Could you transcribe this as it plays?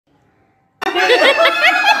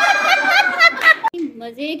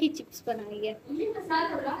मजे की चिप्स बनाई है।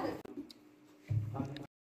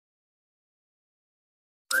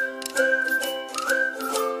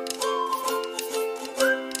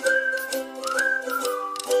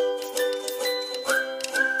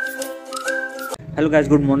 Hello guys,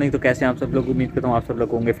 good morning. तो कैसे हैं आप सब लोग? उम्मीद करता हूँ आप सब लोग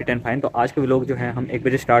होंगे फिट एंड फाइन। तो आज के व्लॉग जो है हम 1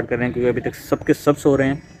 बजे स्टार्ट कर रहे हैं, क्योंकि अभी तक सबके सब सो रहे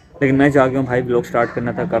हैं, लेकिन मैं जाके हूँ भाई। व्लॉग स्टार्ट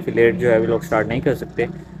करना था, काफ़ी लेट जो है व्लॉग स्टार्ट नहीं कर सकते।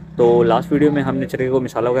 तो लास्ट वीडियो में हमने चने को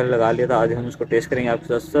मसाला वगैरह लगा लिया था, आज हम उसको टेस्ट करेंगे, आपके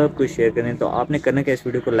साथ सब कुछ शेयर करेंगे। तो आपने करना क्या, इस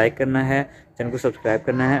वीडियो को लाइक करना है, चैनल को सब्सक्राइब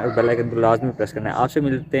करना है और बेल आइकन को लाजमी प्रेस करना है। आपसे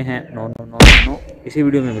मिलते हैं नो इसी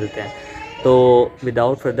वीडियो में मिलते हैं। तो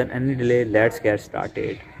without further any delay let's get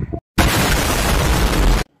started.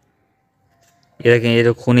 ये देखें, ये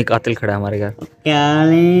जो खूनी कातिल खड़ा है हमारे घर। क्या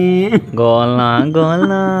गोलना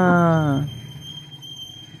गोलना।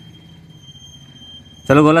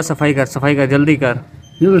 चलो गोला, सफाई कर जल्दी कर।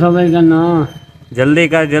 सफाई करना, जल्दी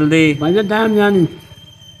कर जल्दी। टाइम जानी।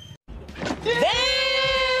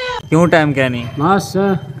 क्यों टाइम क्या नहीं? बस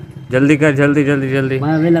जल्दी कर, जल्दी जल्दी जल्दी।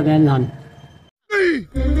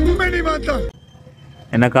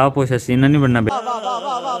 कहा पोछा सीना नहीं बनना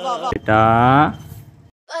बेटा।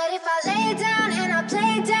 But if I lay down and I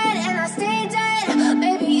play dead and I stay dead,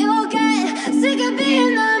 maybe you'll get sick of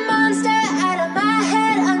being the monster out of my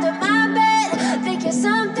head, under my bed. Think you're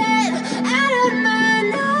something out of my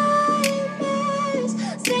nightmares,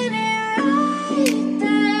 standing right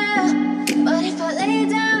there. But if I lay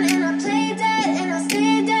down and I play dead and I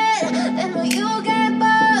stay dead, then will you get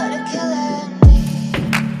bored of killing me?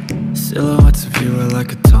 Silhouettes of you are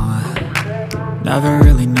like a taunt. Never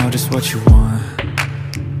really know just what you want.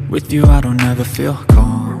 With you I don't ever feel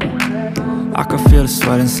calm. I can feel the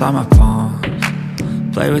sweat inside my palms.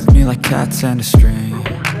 Play with me like cats and a string.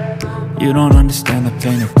 You don't understand the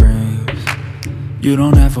pain it brings. You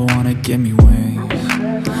don't ever wanna give me wings.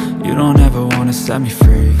 You don't ever wanna set me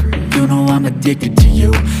free. You know I'm addicted to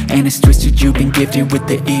you, and it's twisted, you've been gifted with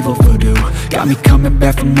the evil voodoo. Got me coming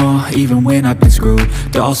back for more, even when I've been screwed.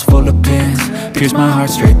 Dolls full of pins, pierce my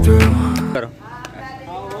heart straight through.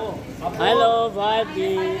 Hello भाभी,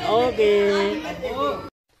 okay.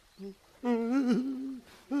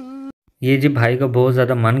 ये जी भाई का बहुत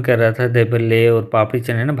ज़्यादा मन कर रहा था देबले और पापड़ी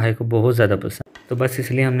चने ना, भाई को बहुत ज़्यादा पसंद। तो बस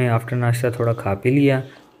इसलिए हमने आफ्टर नाश्ता थोड़ा खा पी लिया।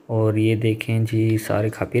 और ये देखें जी, सारे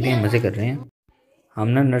खा पी रहे हैं, मज़े कर रहे हैं। हम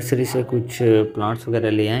ना नर्सरी से कुछ प्लांट्स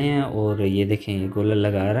वगैरह ले आए हैं। और ये देखें, ये गोला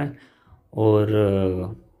लगा रहा है।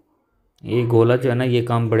 और ये गोला जो है ना, ये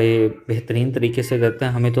काम बड़े बेहतरीन तरीके से करता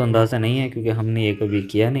है। हमें तो अंदाज़ा नहीं है, क्योंकि हमने ये कभी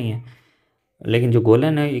किया नहीं है, लेकिन जो गोला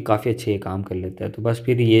है ना, ये काफ़ी अच्छे ये काम कर लेता है। तो बस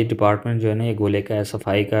फिर ये डिपार्टमेंट जो है ना, ये गोले का है,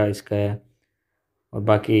 सफाई का इसका है। और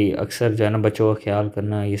बाकी अक्सर जो है ना, बच्चों का ख्याल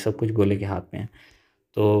करना, ये सब कुछ गोले के हाथ में है।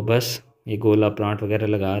 तो बस ये गोला प्लांट वगैरह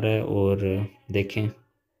लगा रहा है। और देखें,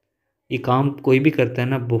 ये काम कोई भी करता है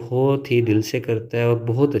ना, बहुत ही दिल से करता है और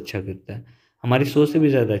बहुत अच्छा करता है, हमारी सोच से भी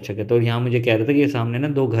ज़्यादा अच्छा करता है। और यहाँ मुझे कह रहा था कि ये सामने ना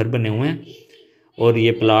 2 घर बने हुए हैं, और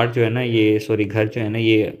ये प्लाट जो है ना, ये सॉरी घर जो है ना,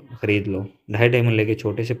 ये ख़रीद लो। 2.5 मरले के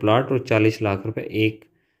छोटे से प्लाट और 40 लाख रुपए एक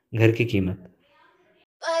घर की कीमत।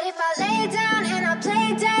 But if I lay down and I play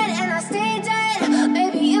dead and I stay dead,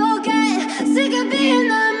 maybe you'll get sick of being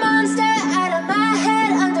the monster out of my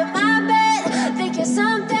head, under my bed. Think you're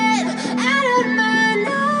something out of my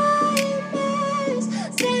nightmares,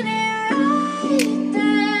 standing right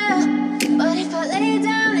there. But if I lay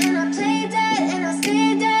down and I play dead and I stay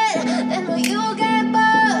dead, then will you get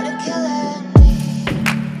bored of killing me?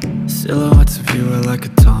 Silhouettes of you are like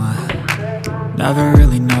a taunt. Never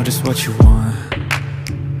really know just what you want.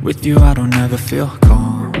 With you I don't ever feel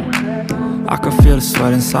calm. I can feel the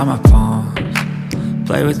sweat inside my palms.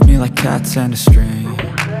 Play with me like cats and a string.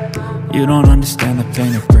 You don't understand the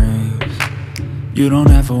pain it brings. You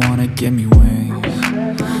don't ever wanna give me wings.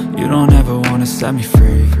 You don't ever wanna set me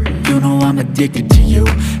free. You know I'm addicted to you,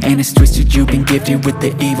 and it's twisted, you've been gifted with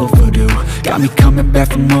the evil voodoo. Got me coming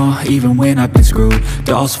back for more, even when I've been screwed.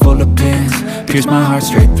 Dolls full of pins, pierce my heart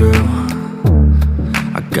straight through.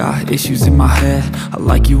 I got issues in my head, I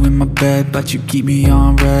like you in my bed, but you keep me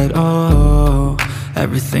on red. Oh,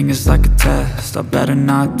 everything is like a test, I better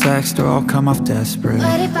not text or I'll come off desperate.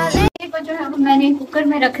 जो है मैंने cooker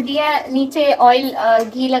में रख दिया है, नीचे oil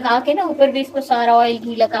घी लगा के ना, ऊपर भी इसको सारा ऑयल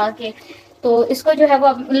घी लगा के। तो इसको जो है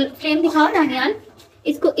वो फ्लेम दिखाओ ना यार,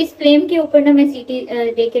 इसको इस फ्लेम के ऊपर ना मैं सीटी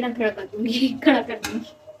दे के ना खड़ा कर दूंगी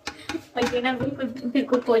और ये ना बिल्कुल फिर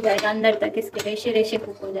कुक हो जाएगा अंदर तक, इसके रेशे रेशे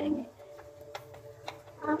कुक हो जाएंगे।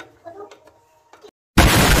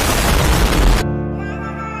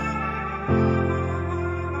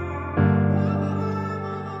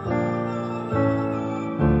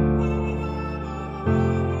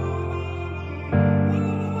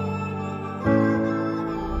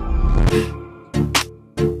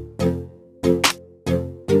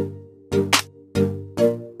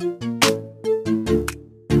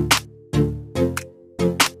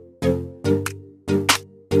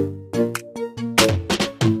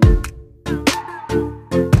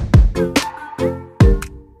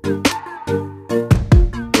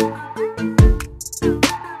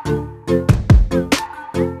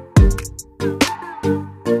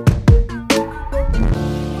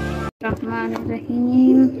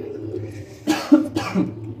 रहीम।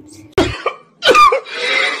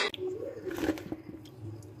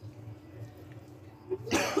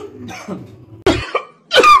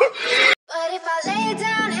 But if I lay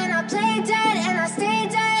down and I play dead and I stay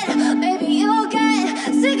dead, maybe you'll get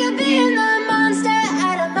sick of being the monster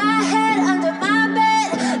out of my head, under my bed.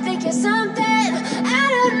 Think you're something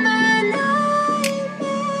out of my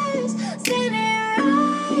nightmares, standing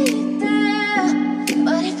right there.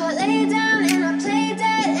 But if I lay down and I play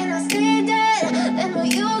dead and I stay dead, then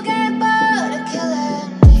will you get bored of killing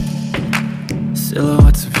me?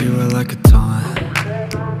 Silhouettes of you are like a taunt.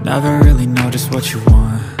 Never really know just what you want.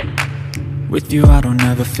 With you I don't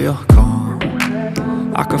ever feel calm.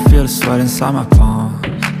 I can feel the sweat inside my palms.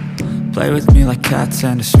 Play with me like cats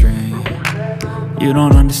and a string. You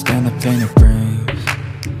don't understand the pain it brings.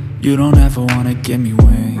 You don't ever wanna give me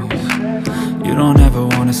wings. You don't ever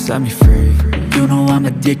wanna set me free. You know I'm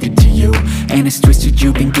addicted to you, and it's twisted,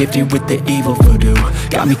 you've been gifted with the evil voodoo.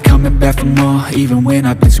 Got me coming back for more, even when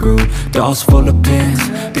I've been screwed. Dolls full of pins,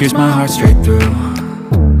 pierce my heart straight through.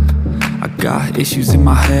 I got issues in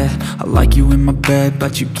my head, I like you in my bed,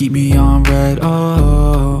 but you keep me on red.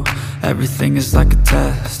 Oh, everything is like a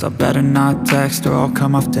test, I better not text or I'll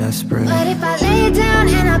come off desperate. But if I lay down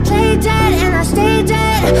and I play dead and I stay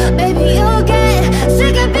dead, baby you'll get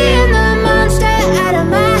sick of being the monster out of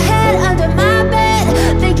my head, under my bed.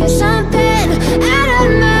 Think you're something out of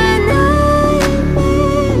my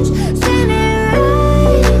nightmares, standing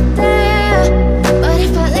right there. But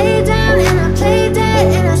if I lay down and I play dead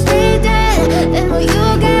and I stay dead, then will you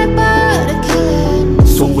get bored of killing me?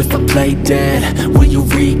 So if I play dead, will you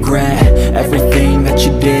regret everything that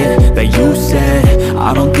you did, that you said?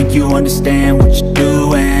 I don't think you understand what you're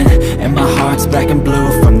doing, and my heart's black and blue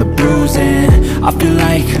from the bruising. I feel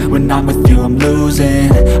like when I'm with you I'm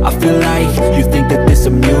losing. I feel like you think that this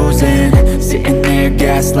amusing, sitting there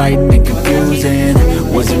gaslighting and confusing.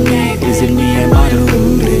 Was it me? Is it me? Am I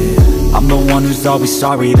deluded? I'm the one who's always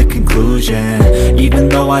sorry, the conclusion, even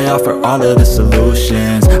though I offer all of the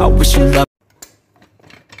solutions. I wish you love.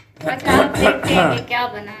 आप देखते हैं क्या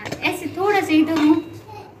बना है। ऐसे थोड़ा सा इधर हूँ।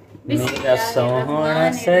 मेरा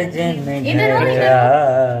सोहना सजन इधर हो, घर आया।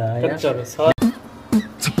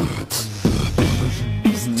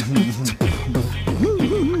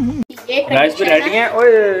 ये राइस भी रेडी है।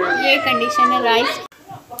 ओए ये कंडीशन है राइस।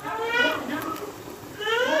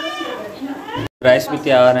 राइस भी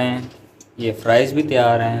तैयार हैं, ये फ्राइज भी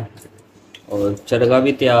तैयार हैं, और चरगा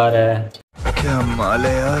भी तैयार है। क्या माल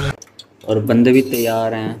है यार। और बंदे भी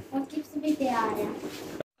तैयार हैं, और चिप्स भी तैयार है।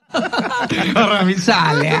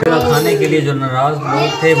 खाने के लिए जो नाराज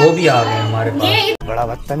लोग थे वो भी आ गए हमारे पास। बड़ा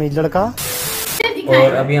बदतमीज लड़का।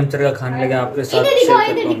 और अभी हम चरगा खाने लगे आपके साथ।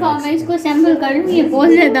 इधर दिखाओ, मैं इसको सैंपल कर लूँ। ये बहुत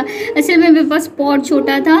ज़्यादा, असल में मेरे पास पॉट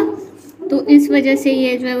छोटा था तो इस वजह से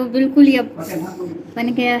ये जो है वो बिल्कुल ही अब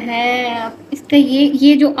बन गया है। अब इसका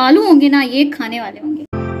ये जो आलू होंगे ना, ये खाने वाले होंगे।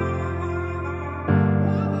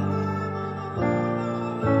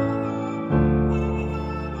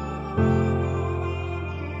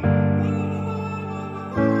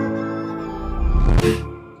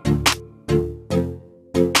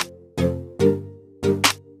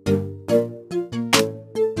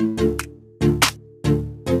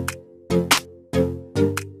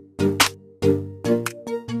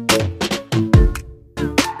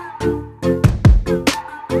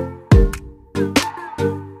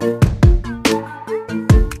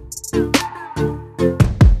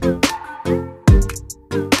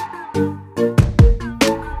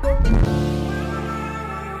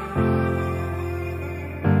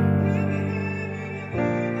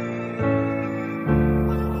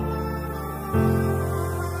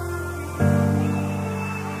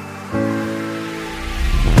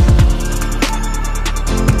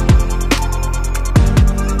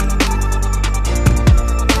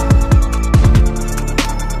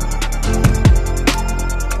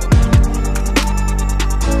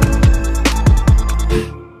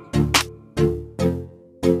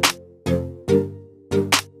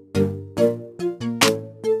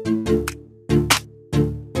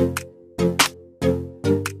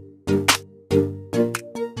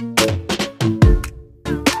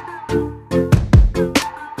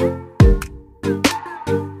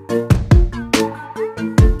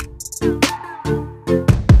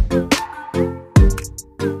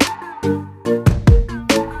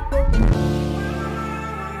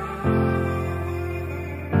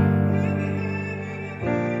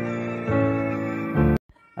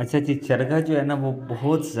 अच्छा जी, चरगा जो है ना वो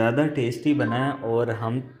बहुत ज़्यादा टेस्टी बना है और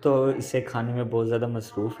हम तो इसे खाने में बहुत ज़्यादा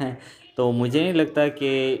मसरूफ़ हैं। तो मुझे नहीं लगता कि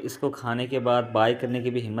इसको खाने के बाद बाय करने की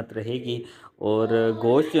भी हिम्मत रहेगी। और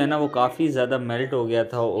गोश्त जो है ना वो काफ़ी ज़्यादा मेल्ट हो गया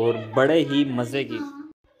था और बड़े ही मज़े की।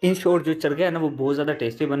 इन शॉर्ट जो चरगा है ना वो बहुत ज़्यादा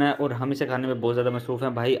टेस्टी बना है और हम इसे खाने में बहुत ज़्यादा मसरूफ़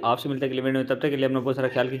हैं। भाई आपसे मिलते हैं अगले वीडियो में, तब तक के लिए अपना बहुत सारा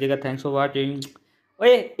ख्याल कीजिएगा। Thanks for watching.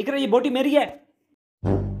 ओए इकरा, ये बोटी मेरी है।